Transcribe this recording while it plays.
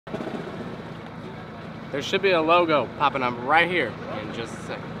There should be a logo popping up right here in just a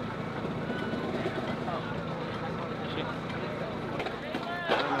second.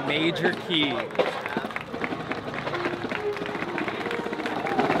 Major key.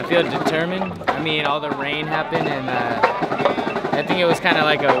 I feel determined. I mean, all the rain happened, and I think it was kind of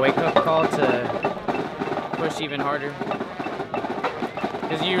like a wake-up call to push even harder.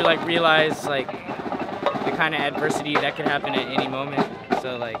 Because you like realize like the kind of adversity that could happen at any moment.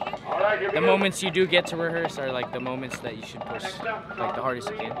 So like the moments you do get to rehearse are like the moments that you should push like the hardest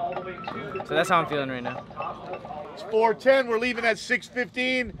you can. So that's how I'm feeling right now. It's 4:10. We're leaving at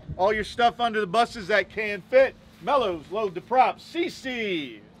 6:15. All your stuff under the buses that can fit. Mellows, load the props.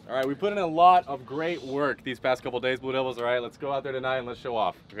 CC. All right, we put in a lot of great work these past couple days, Blue Devils. All right, let's go out there tonight and let's show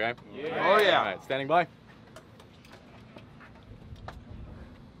off, okay? Yeah. Oh, yeah. All right, standing by.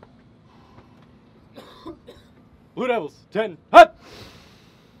 Blue Devils, 10, hut!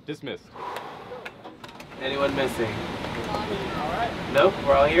 Dismissed. Anyone missing? Nope,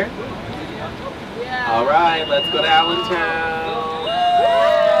 we're all here? Yeah. All right, let's go to Allentown.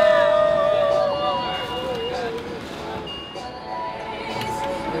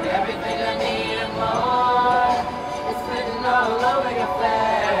 Everything I need and more. It's written all over your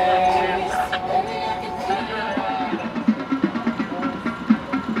face. Baby, I can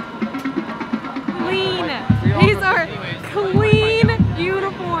Clean. These are clean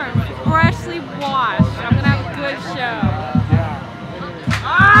uniforms, freshly washed. I'm gonna have a good show.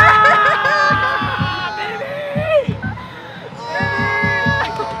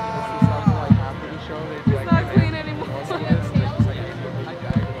 It's not clean anymore.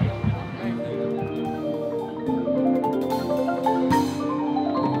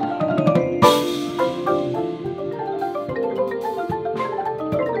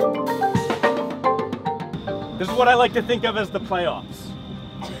 This is what I like to think of as the playoffs.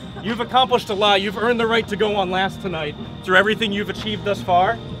 You've accomplished a lot. You've earned the right to go on last tonight through everything you've achieved thus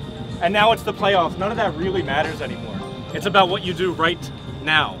far. And now it's the playoffs. None of that really matters anymore. It's about what you do right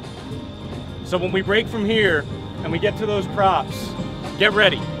now. So when we break from here and we get to those props, get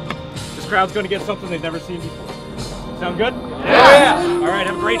ready. This crowd's going to get something they've never seen before. Sound good? Yeah! All right,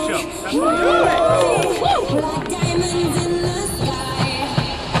 have a great show.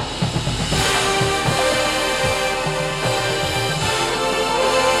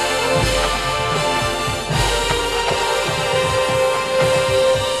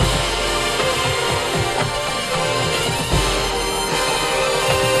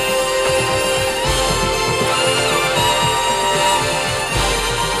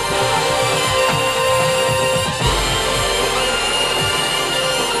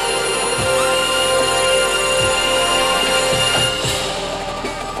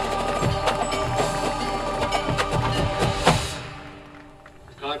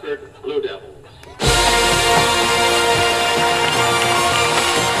 Blue Devils.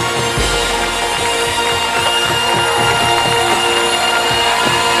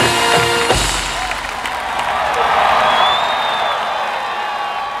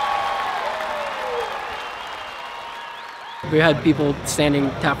 We had people standing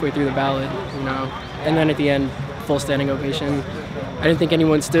halfway through the ballad, you know, and then at the end, full standing ovation. I didn't think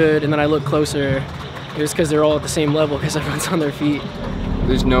anyone stood, and then I looked closer. It was because they're all at the same level because everyone's on their feet.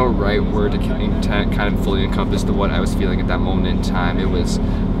 There's no right word to kind of fully encompass to what I was feeling at that moment in time. It was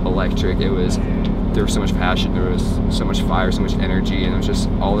electric. There was so much passion. There was so much fire, so much energy, and it was just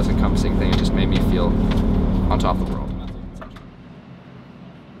all this encompassing thing. It just made me feel on top of the world.